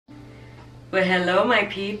Well, hello my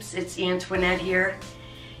peeps, it's Antoinette here.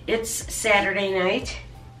 It's Saturday night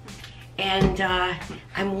and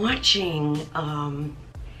I'm watching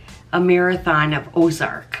a marathon of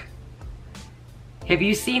Ozark. Have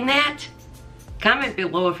you seen that? Comment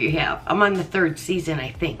below if you have. I'm on the 3rd season,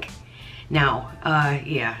 I think. Now,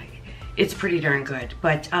 yeah, it's pretty darn good.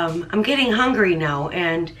 But I'm getting hungry now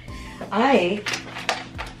and I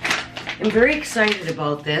am very excited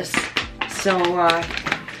about this. So,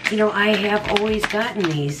 you know, I have always gotten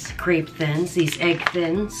these crepe thins, these egg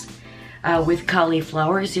thins with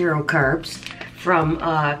cauliflower, 0 carbs from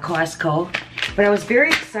Costco. But I was very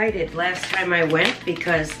excited last time I went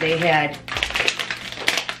because they had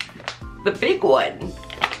the big one.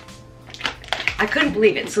 I couldn't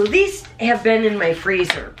believe it. So these have been in my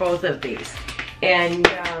freezer, both of these. And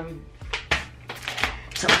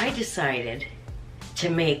so I decided to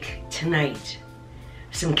make tonight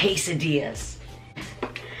some quesadillas.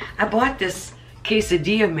 I bought this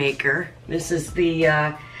quesadilla maker. This is the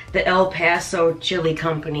El Paso Chili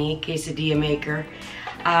Company quesadilla maker.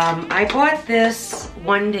 I bought this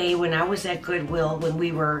one day when I was at Goodwill when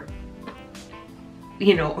we were,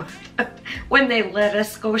 you know, when they let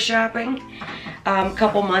us go shopping a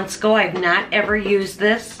couple months ago. I've not ever used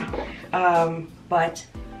this, but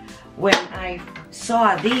when I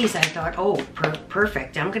saw these, I thought, oh,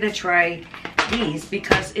 perfect. I'm gonna try these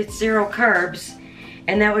because it's 0 carbs.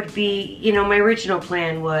 And that would be, you know, my original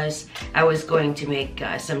plan was I was going to make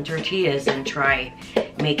some tortillas and try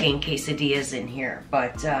making quesadillas in here.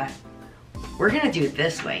 But we're gonna do it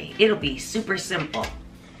this way. It'll be super simple.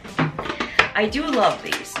 I do love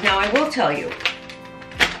these. Now I will tell you,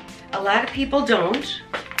 a lot of people don't.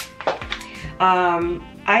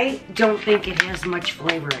 I don't think it has much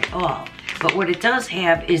flavor at all. But what it does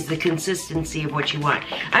have is the consistency of what you want.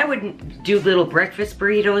 I would do little breakfast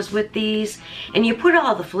burritos with these, and you put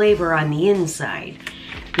all the flavor on the inside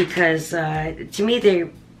because to me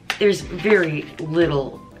there's very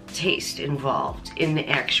little taste involved in the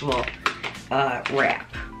actual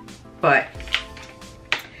wrap. But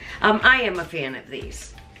I am a fan of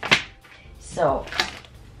these. So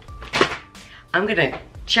I'm gonna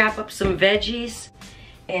chop up some veggies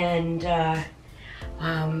and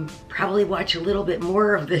probably watch a little bit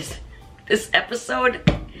more of this episode.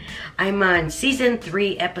 I'm on season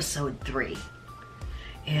 3, episode 3.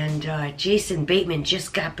 And Jason Bateman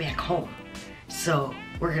just got back home. So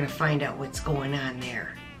we're gonna find out what's going on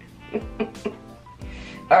there.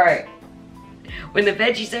 All right, when the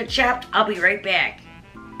veggies are chopped, I'll be right back.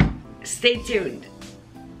 Stay tuned.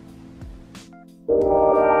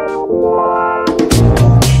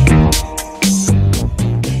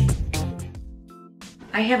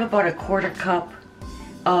 I have about a 1/4 cup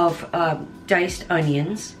of diced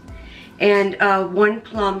onions and 1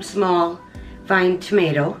 plum small fine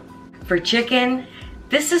tomato. For chicken,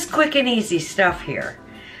 this is quick and easy stuff here.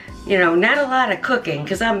 You know, not a lot of cooking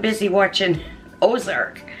because I'm busy watching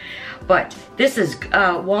Ozark. But this is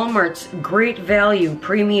Walmart's Great Value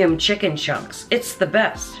Premium Chicken Chunks. It's the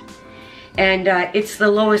best. And it's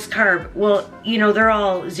the lowest carb. Well, you know, they're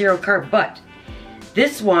all 0 carb, but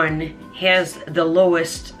this one has the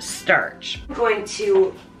lowest starch. I'm going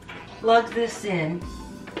to plug this in.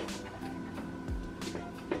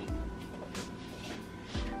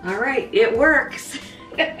 All right, it works.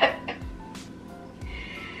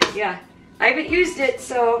 Yeah, I haven't used it,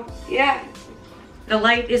 so yeah. The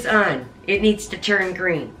light is on. It needs to turn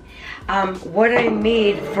green. What I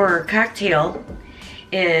made for a cocktail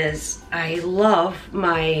is I love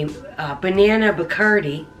my banana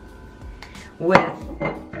Bacardi with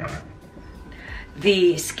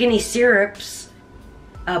the Skinny Syrups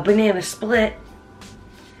banana split.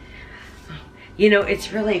 You know,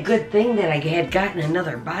 it's really a good thing that I had gotten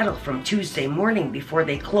another bottle from Tuesday morning before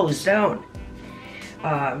they closed down.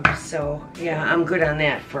 So yeah, I'm good on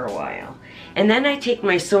that for a while. And then I take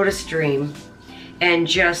my soda stream and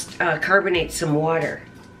just carbonate some water.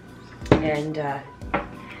 And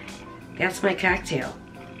that's my cocktail.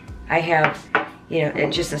 I have, you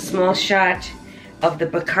know, just a small shot of the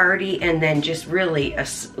Bacardi and then just really a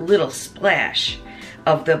little splash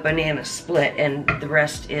of the banana split, and the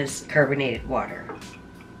rest is carbonated water.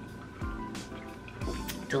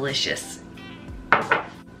 Delicious.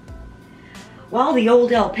 While the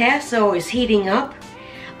old El Paso is heating up,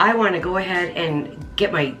 I want to go ahead and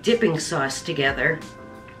get my dipping sauce together.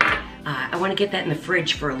 I want to get that in the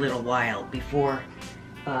fridge for a little while before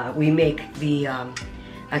we make the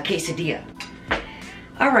quesadilla.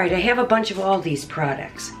 Alright, I have a bunch of all these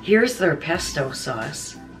products. Here's their pesto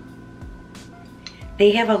sauce.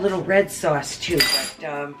 They have a little red sauce too,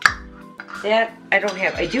 but that I don't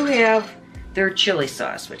have. I do have their chili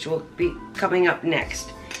sauce, which will be coming up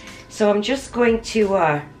next. So I'm just going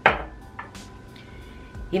to,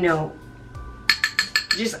 you know,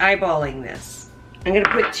 just eyeballing this. I'm gonna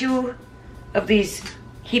put 2 of these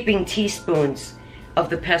heaping teaspoons of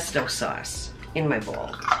the pesto sauce in my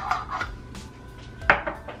bowl.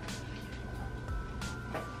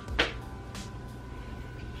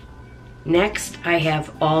 Next, I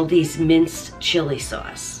have all these minced chili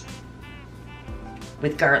sauce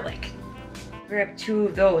with garlic. Grab 2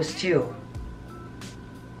 of those too.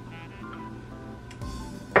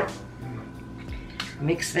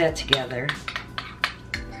 Mix that together.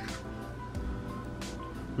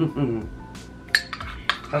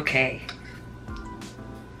 Okay.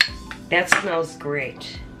 That smells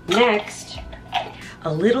great. Next,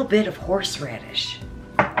 a little bit of horseradish.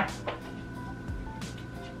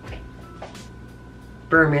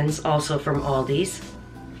 Berman's, also from Aldi's.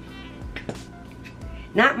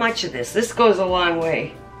 Not much of this. This goes a long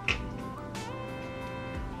way.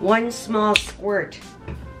 1 small squirt.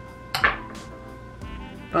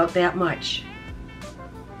 About that much.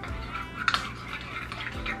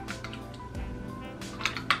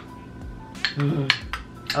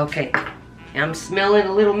 Okay, I'm smelling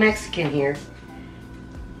a little Mexican here.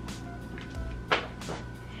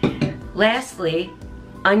 Lastly,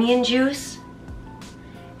 onion juice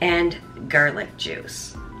and garlic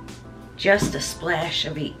juice. Just a splash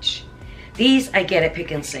of each. These I get at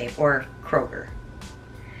Pick and Save or Kroger.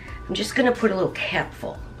 I'm just gonna put a little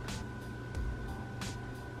capful.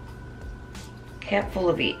 Capful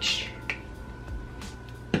of each.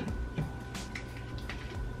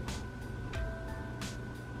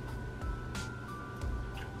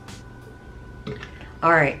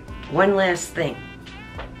 All right, one last thing.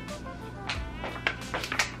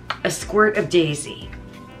 A squirt of Daisy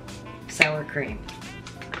sour cream.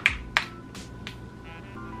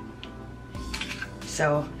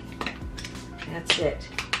 So that's it.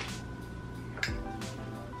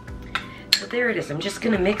 So there it is. I'm just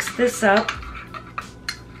gonna mix this up.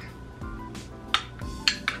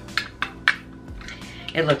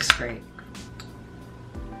 It looks great.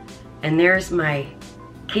 And there's my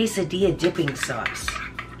quesadilla dipping sauce.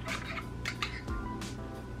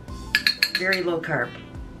 Very low carb.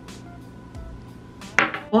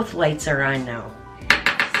 Both lights are on now.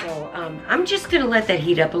 So I'm just gonna let that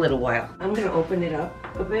heat up a little while. I'm gonna open it up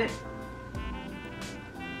a bit.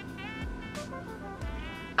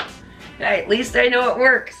 At least I know it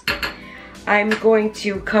works. I'm going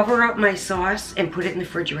to cover up my sauce and put it in the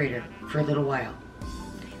refrigerator for a little while.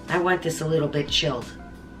 I want this a little bit chilled.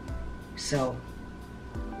 So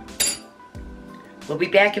we'll be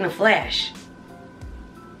back in a flash.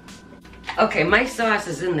 Okay, my sauce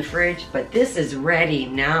is in the fridge, but this is ready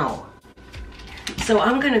now. So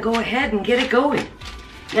I'm gonna go ahead and get it going.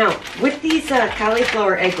 Now, with these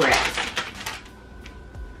cauliflower egg wraps,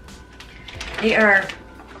 they are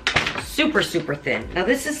super, super thin. Now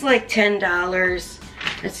this is like $10.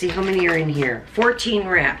 Let's see, how many are in here? 14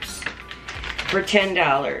 wraps for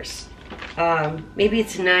 $10. Maybe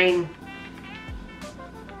it's $9,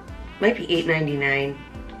 might be $8.99.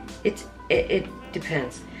 It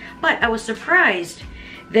depends. But I was surprised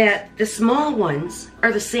that the small ones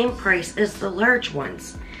are the same price as the large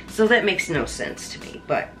ones. So that makes no sense to me,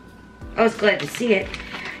 but I was glad to see it.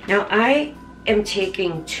 Now I am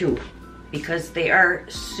taking 2 because they are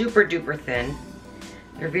super duper thin.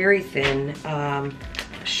 They're very thin. I'll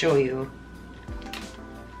show you.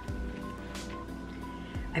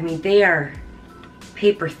 I mean, they are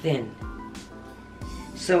paper thin.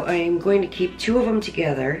 So I am going to keep 2 of them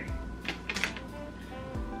together.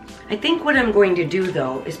 I think what I'm going to do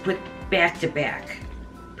though is put back to back.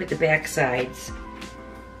 Put the back sides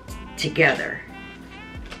together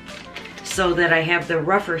so that I have the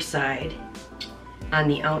rougher side on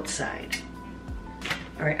the outside.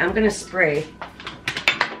 All right, I'm gonna spray.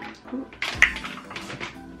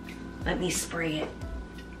 Let me spray it.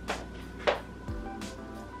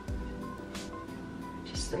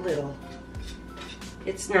 Just a little.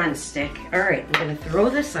 It's non-stick. All right, I'm gonna throw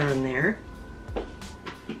this on there.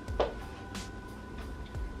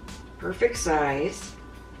 Perfect size.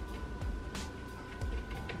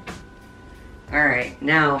 All right,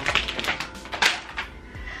 now,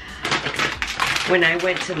 when I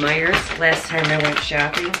went to Meijer's last time I went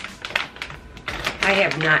shopping, I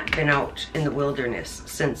have not been out in the wilderness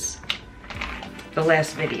since the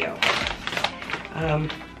last video.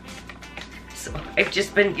 So I've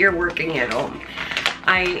just been here working at home.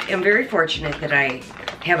 I am very fortunate that I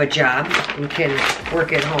have a job and can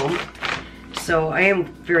work at home. So I am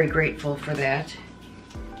very grateful for that.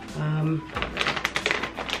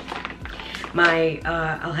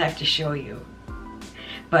 I'll have to show you.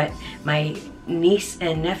 But my niece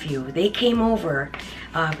and nephew, they came over.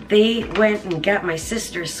 They went and got my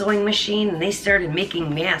sister's sewing machine and they started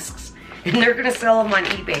making masks. And they're gonna sell them on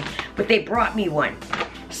eBay. But they brought me one.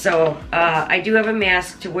 So I do have a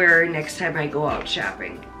mask to wear next time I go out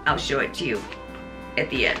shopping. I'll show it to you at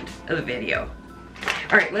the end of the video.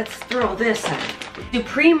 All right, let's throw this on.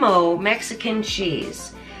 Supremo Mexican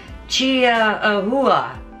cheese.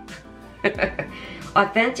 Chihuahua.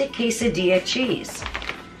 Authentic quesadilla cheese.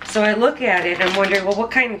 So I look at it and I'm wondering, well,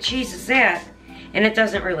 what kind of cheese is that? And it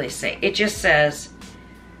doesn't really say. It just says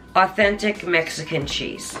authentic Mexican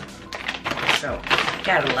cheese. So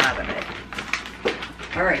got a lot of it.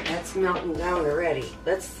 All right, that's melting down already.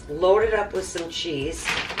 Let's load it up with some cheese.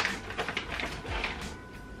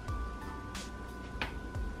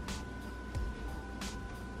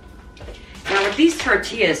 Now with these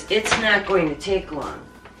tortillas, it's not going to take long.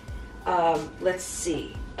 Let's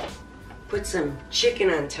see. Put some chicken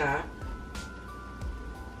on top.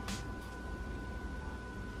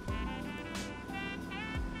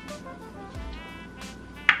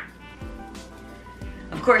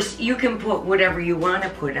 Of course, you can put whatever you want to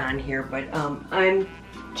put on here, but I'm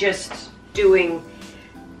just doing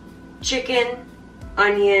chicken,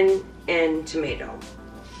 onion, and tomato.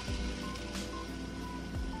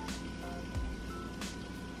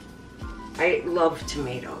 I love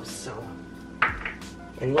tomatoes, so,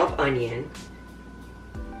 and love onion.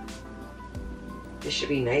 This should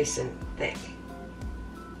be nice and thick.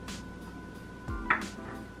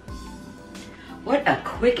 What a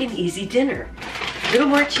quick and easy dinner. A little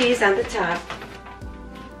more cheese on the top.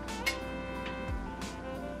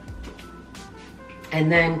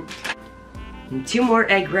 And then 2 more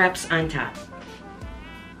egg wraps on top.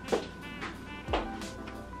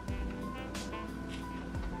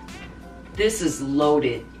 This is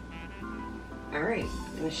loaded. All right,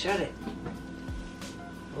 I'm gonna shut it.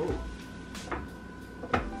 Oh.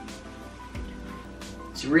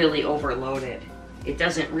 It's really overloaded. It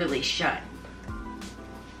doesn't really shut.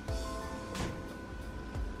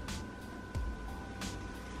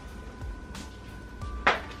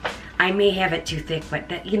 I may have it too thick, but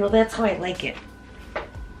that, you know, that's how I like it.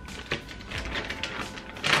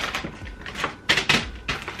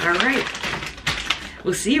 All right.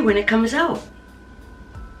 We'll see when it comes out.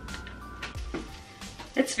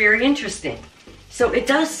 It's very interesting. So it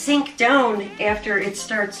does sink down after it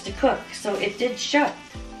starts to cook. So it did shut.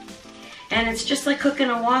 And it's just like cooking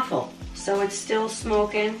a waffle. So it's still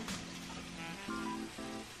smoking.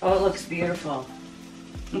 Oh, it looks beautiful.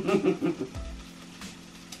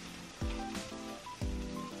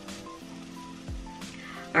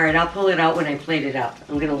 All right, I'll pull it out when I plate it up.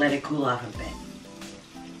 I'm gonna let it cool off a bit.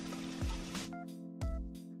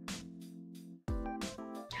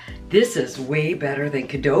 This is way better than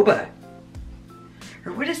Qdoba.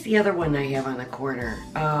 Or what is the other one I have on the corner?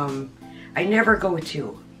 I never go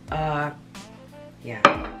to. Yeah.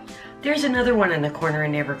 There's another one on the corner I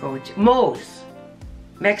never go to. Moe's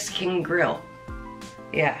Mexican Grill.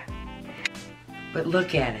 Yeah. But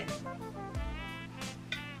look at it.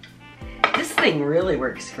 This thing really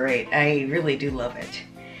works great. I really do love it.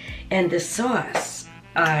 And the sauce,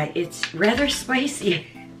 it's rather spicy.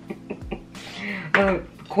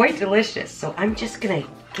 Quite delicious. So I'm just gonna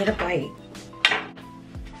get a bite.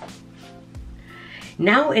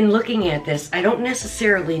 Now in looking at this, I don't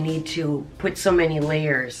necessarily need to put so many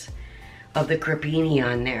layers of the crepini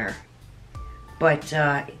on there. But,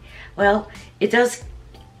 well, it does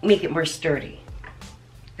make it more sturdy.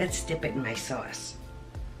 Let's dip it in my sauce.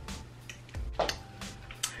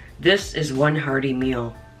 This is one hearty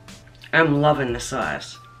meal. I'm loving the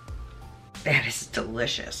sauce. That is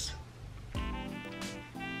delicious.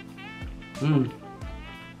 Mmm.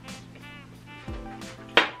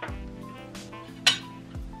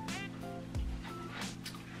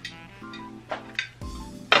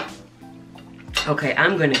 Okay,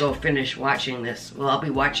 I'm gonna go finish watching this. Well, I'll be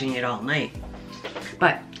watching it all night.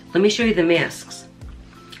 But let me show you the masks.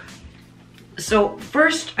 So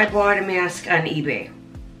first I bought a mask on eBay.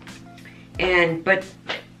 But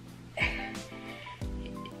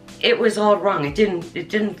it was all wrong. It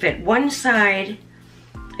didn't fit. One side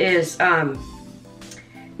is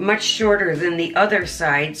much shorter than the other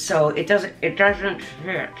side, so it doesn't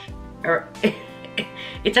fit, or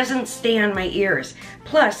it doesn't stay on my ears.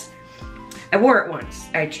 Plus, I wore it once.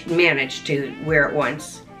 I managed to wear it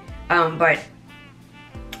once, but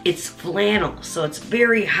it's flannel, so it's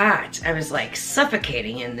very hot. I was like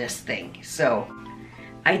suffocating in this thing. So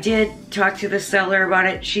I did talk to the seller about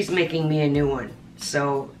it. She's making me a new one.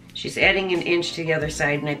 So she's adding an inch to the other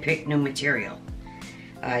side, and I picked new material.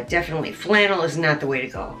 Definitely flannel is not the way to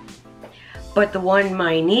go. But the one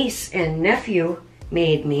my niece and nephew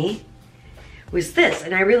made me was this,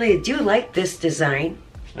 and I really do like this design.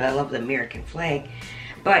 I love the American flag,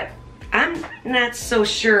 but I'm not so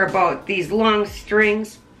sure about these long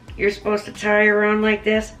strings you're supposed to tie around like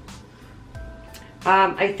this.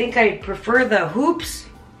 I think I prefer the hoops,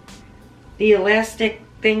 the elastic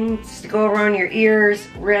things to go around your ears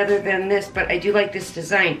rather than this, but I do like this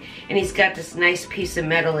design. And he's got this nice piece of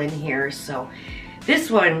metal in here, so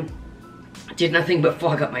this one did nothing but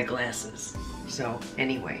fog up my glasses. So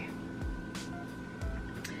anyway,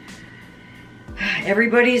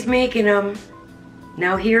 everybody's making them.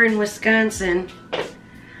 Now here in Wisconsin,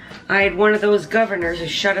 I had one of those governors who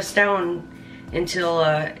shut us down until,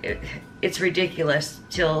 it's ridiculous,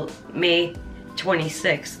 till May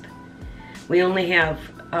 26th. We only have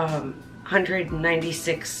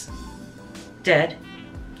 196 dead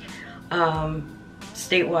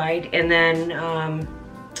statewide, and then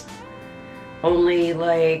only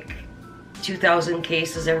like 2,000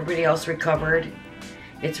 cases. Everybody else recovered.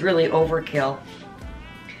 It's really overkill.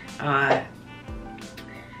 I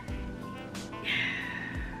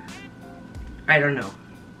don't know.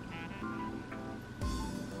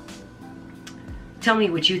 Tell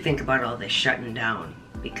me what you think about all this shutting down,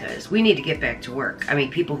 because we need to get back to work. I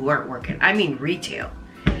mean, people who aren't working. I mean retail.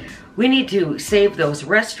 We need to save those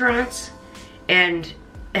restaurants and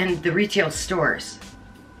the retail stores,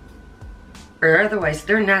 or otherwise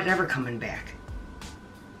they're not ever coming back.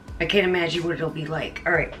 I can't imagine what it'll be like.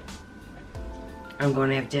 All right, I'm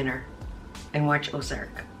going to have dinner and watch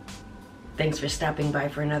Ozark. Thanks for stopping by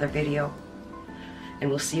for another video, and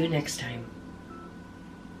we'll see you next time.